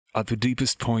At the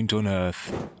deepest point on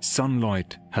Earth,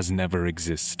 sunlight has never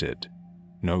existed.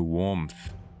 No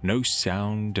warmth, no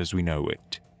sound as we know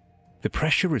it. The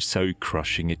pressure is so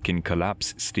crushing it can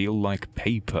collapse steel like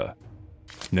paper.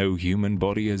 No human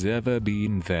body has ever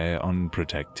been there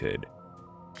unprotected.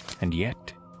 And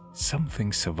yet,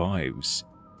 something survives.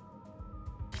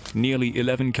 Nearly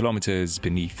 11 kilometers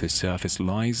beneath the surface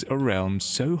lies a realm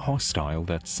so hostile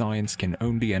that science can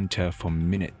only enter for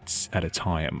minutes at a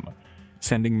time,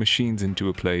 sending machines into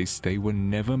a place they were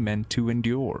never meant to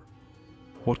endure.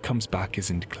 What comes back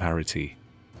isn't clarity,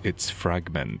 it's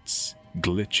fragments,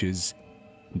 glitches,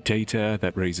 data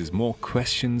that raises more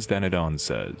questions than it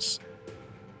answers.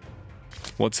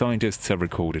 What scientists have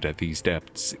recorded at these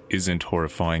depths isn't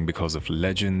horrifying because of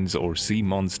legends or sea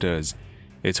monsters.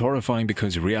 It's horrifying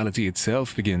because reality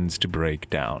itself begins to break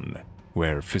down,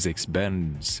 where physics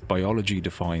bends, biology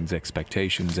defines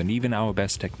expectations, and even our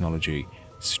best technology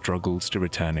struggles to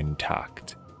return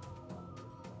intact.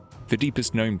 The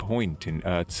deepest known point in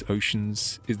Earth's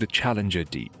oceans is the Challenger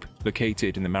Deep,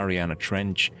 located in the Mariana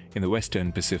Trench in the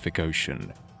western Pacific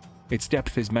Ocean. Its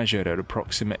depth is measured at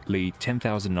approximately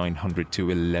 10,900 to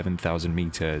 11,000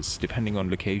 meters, depending on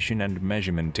location and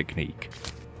measurement technique.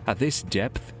 At this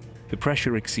depth, the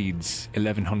pressure exceeds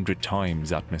 1,100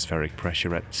 times atmospheric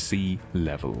pressure at sea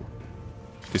level.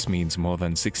 This means more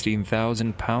than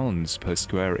 16,000 pounds per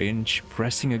square inch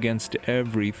pressing against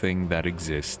everything that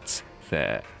exists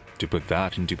there. To put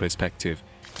that into perspective,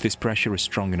 this pressure is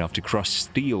strong enough to crush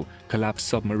steel, collapse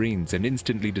submarines, and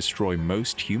instantly destroy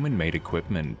most human-made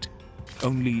equipment.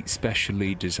 Only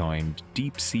specially designed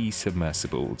deep-sea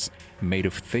submersibles made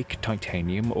of thick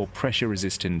titanium or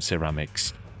pressure-resistant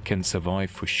ceramics can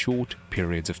survive for short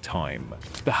periods of time.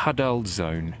 The Hadal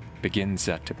Zone begins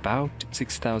at about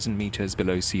 6,000 meters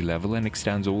below sea level and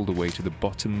extends all the way to the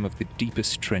bottom of the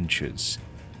deepest trenches.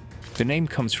 The name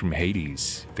comes from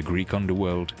Hades, the Greek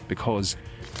underworld, because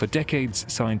for decades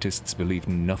scientists believed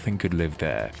nothing could live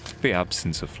there. The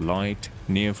absence of light,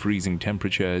 near-freezing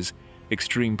temperatures,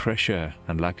 extreme pressure,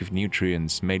 and lack of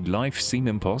nutrients made life seem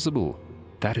impossible.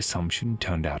 That assumption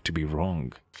turned out to be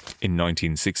wrong. In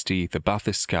 1960, the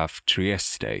bathyscaphe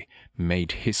Trieste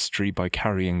made history by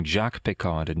carrying Jacques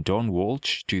Piccard and Don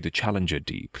Walsh to the Challenger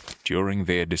Deep. During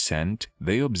their descent,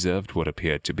 they observed what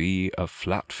appeared to be a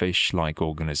flatfish-like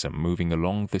organism moving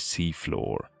along the sea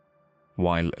floor.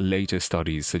 While later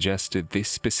studies suggested this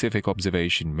specific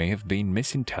observation may have been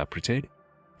misinterpreted,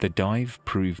 the dive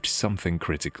proved something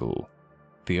critical.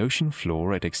 The ocean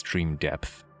floor at extreme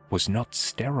depth was not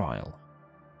sterile.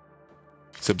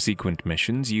 Subsequent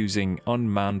missions using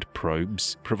unmanned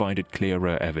probes provided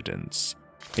clearer evidence.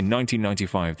 In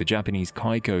 1995, the Japanese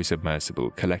Kaiko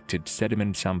submersible collected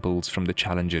sediment samples from the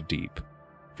Challenger Deep.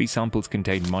 These samples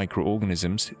contained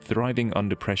microorganisms thriving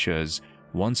under pressures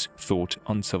once thought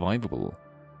unsurvivable.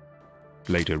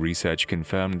 Later research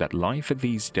confirmed that life at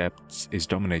these depths is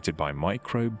dominated by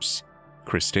microbes,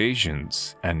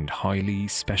 crustaceans, and highly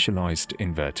specialized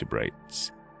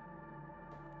invertebrates.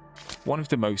 One of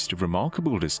the most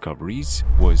remarkable discoveries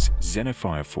was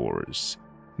xenophyophores.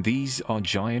 These are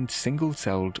giant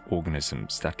single-celled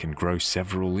organisms that can grow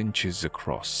several inches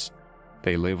across.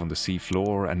 They live on the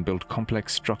seafloor and build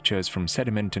complex structures from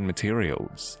sediment and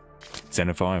materials.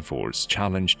 Xenophyophores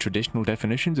challenge traditional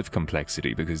definitions of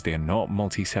complexity because they are not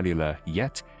multicellular,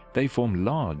 yet they form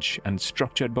large and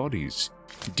structured bodies.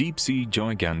 Deep-sea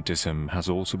gigantism has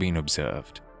also been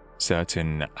observed.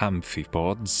 Certain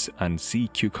amphipods and sea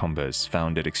cucumbers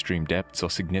found at extreme depths are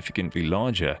significantly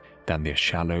larger than their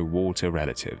shallow water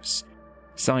relatives.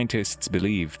 Scientists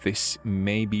believe this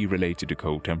may be related to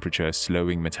cold temperature,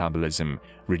 slowing metabolism,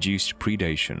 reduced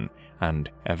predation,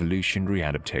 and evolutionary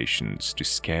adaptations to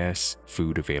scarce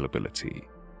food availability.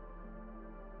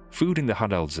 Food in the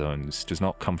Hadal zones does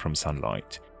not come from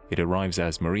sunlight. It arrives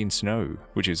as marine snow,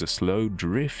 which is a slow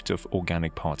drift of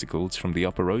organic particles from the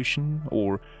upper ocean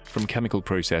or from chemical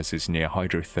processes near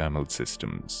hydrothermal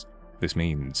systems. This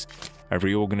means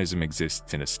every organism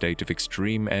exists in a state of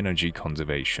extreme energy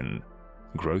conservation.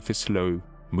 Growth is slow,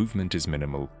 movement is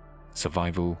minimal,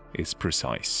 survival is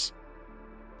precise.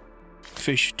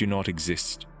 Fish do not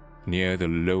exist near the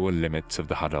lower limits of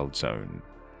the Hadal zone.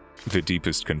 The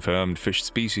deepest confirmed fish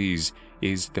species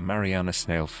is the Mariana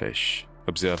snailfish,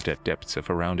 observed at depths of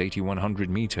around 8,100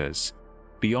 meters.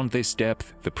 Beyond this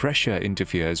depth, the pressure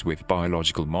interferes with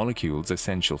biological molecules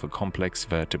essential for complex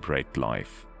vertebrate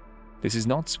life. This is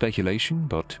not speculation,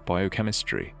 but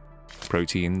biochemistry.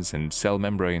 Proteins and cell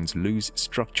membranes lose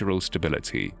structural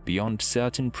stability beyond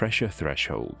certain pressure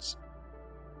thresholds.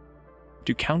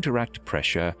 To counteract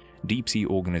pressure, deep-sea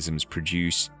organisms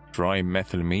produce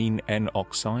trimethylamine N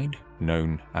oxide,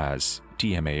 known as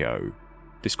TMAO.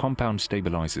 This compound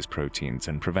stabilizes proteins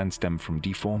and prevents them from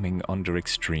deforming under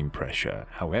extreme pressure.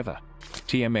 However,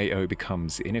 TMAO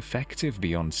becomes ineffective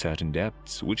beyond certain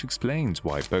depths, which explains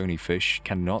why bony fish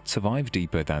cannot survive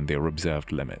deeper than their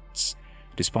observed limits.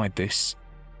 Despite this,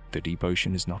 the deep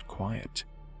ocean is not quiet.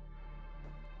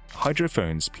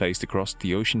 Hydrophones placed across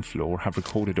the ocean floor have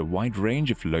recorded a wide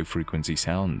range of low-frequency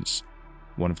sounds.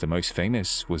 One of the most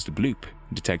famous was the bloop,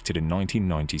 detected in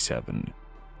 1997.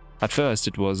 At first,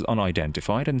 it was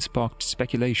unidentified and sparked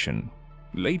speculation.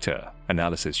 Later,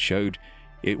 analysis showed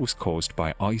it was caused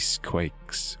by ice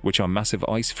quakes, which are massive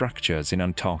ice fractures in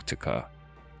Antarctica.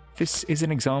 This is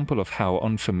an example of how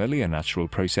unfamiliar natural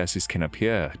processes can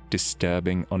appear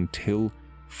disturbing until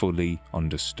fully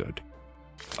understood.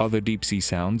 Other deep-sea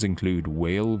sounds include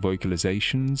whale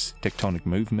vocalizations, tectonic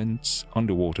movements,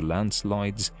 underwater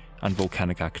landslides, and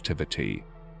volcanic activity.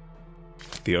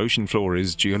 The ocean floor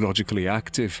is geologically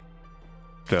active.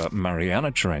 The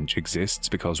Mariana Trench exists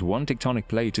because one tectonic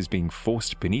plate is being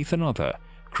forced beneath another,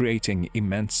 creating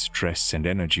immense stress and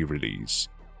energy release.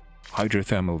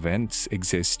 Hydrothermal vents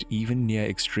exist even near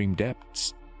extreme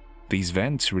depths. These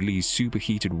vents release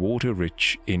superheated water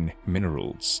rich in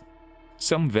minerals.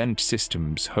 Some vent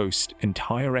systems host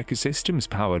entire ecosystems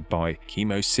powered by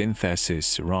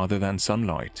chemosynthesis rather than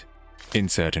sunlight. In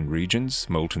certain regions,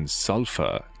 molten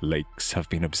sulfur lakes have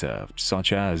been observed,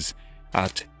 such as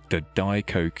at the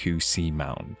Daikoku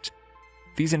Seamount.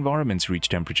 These environments reach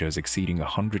temperatures exceeding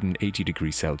 180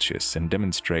 degrees Celsius and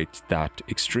demonstrate that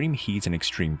extreme heat and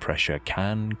extreme pressure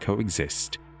can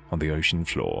coexist on the ocean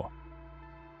floor.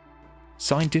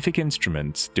 Scientific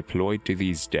instruments deployed to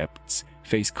these depths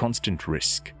face constant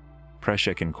risk.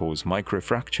 Pressure can cause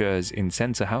microfractures in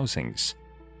sensor housings.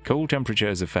 Cold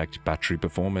temperatures affect battery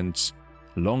performance.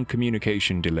 Long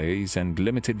communication delays and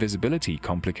limited visibility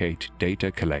complicate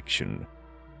data collection.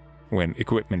 When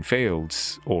equipment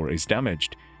fails or is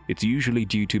damaged, it's usually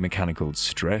due to mechanical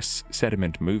stress,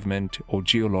 sediment movement, or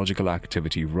geological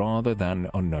activity rather than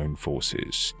unknown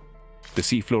forces. The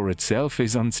seafloor itself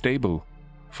is unstable.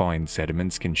 Fine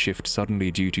sediments can shift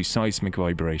suddenly due to seismic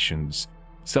vibrations.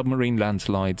 Submarine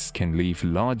landslides can leave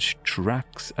large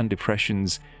tracks and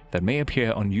depressions that may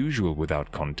appear unusual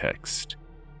without context.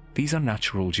 These are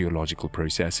natural geological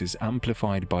processes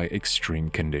amplified by extreme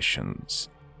conditions.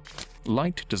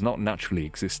 Light does not naturally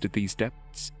exist at these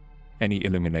depths. Any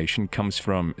illumination comes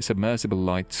from submersible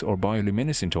lights or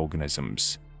bioluminescent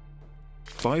organisms.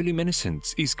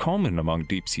 Bioluminescence is common among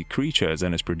deep-sea creatures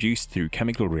and is produced through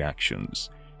chemical reactions.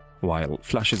 While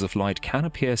flashes of light can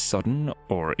appear sudden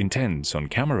or intense on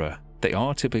camera, they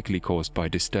are typically caused by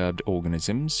disturbed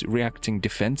organisms reacting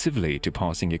defensively to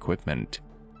passing equipment.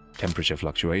 Temperature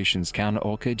fluctuations can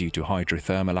occur due to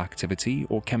hydrothermal activity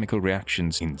or chemical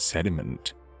reactions in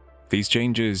sediment. These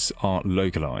changes are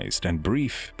localized and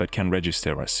brief but can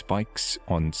register as spikes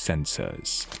on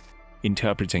sensors.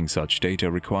 Interpreting such data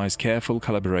requires careful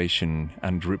collaboration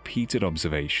and repeated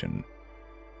observation.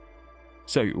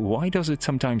 So, why does it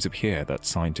sometimes appear that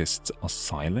scientists are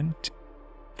silent?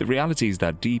 The reality is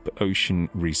that deep ocean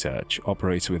research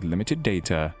operates with limited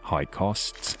data, high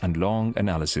costs, and long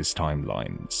analysis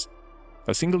timelines.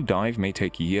 A single dive may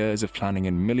take years of planning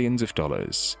and millions of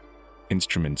dollars.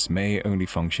 Instruments may only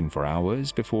function for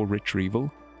hours before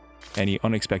retrieval. Any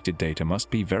unexpected data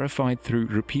must be verified through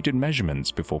repeated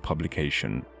measurements before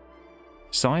publication.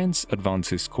 Science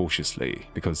advances cautiously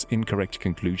because incorrect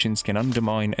conclusions can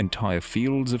undermine entire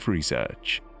fields of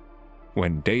research.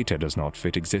 When data does not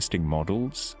fit existing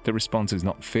models, the response is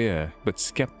not fear, but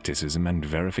skepticism and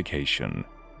verification.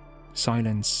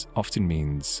 Silence often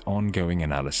means ongoing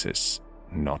analysis,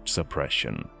 not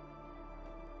suppression.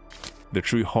 The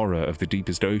true horror of the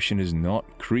deepest ocean is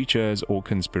not creatures or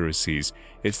conspiracies,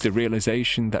 it's the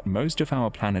realization that most of our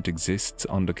planet exists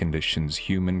under conditions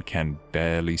human can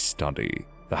barely study.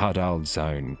 The Hadal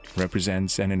Zone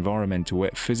represents an environment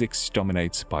where physics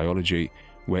dominates biology,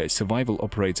 where survival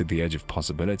operates at the edge of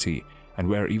possibility, and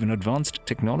where even advanced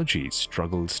technology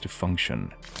struggles to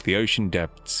function. The ocean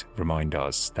depths remind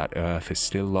us that Earth is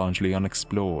still largely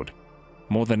unexplored.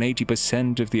 More than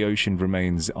 80% of the ocean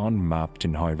remains unmapped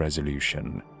in high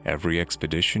resolution. Every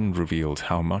expedition reveals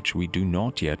how much we do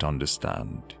not yet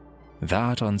understand.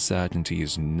 That uncertainty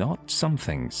is not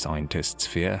something scientists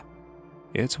fear.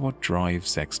 It's what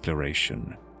drives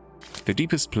exploration. The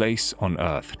deepest place on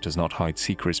Earth does not hide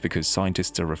secrets because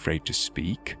scientists are afraid to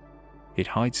speak. It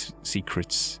hides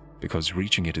secrets because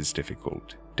reaching it is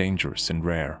difficult, dangerous, and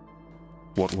rare.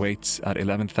 What waits at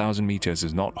 11,000 meters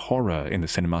is not horror in the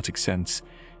cinematic sense,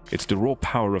 It's the raw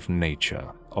power of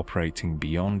nature operating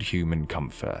beyond human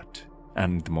comfort.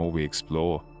 And the more we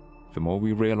explore, the more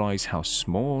we realize how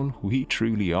small we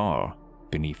truly are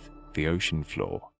beneath the ocean floor.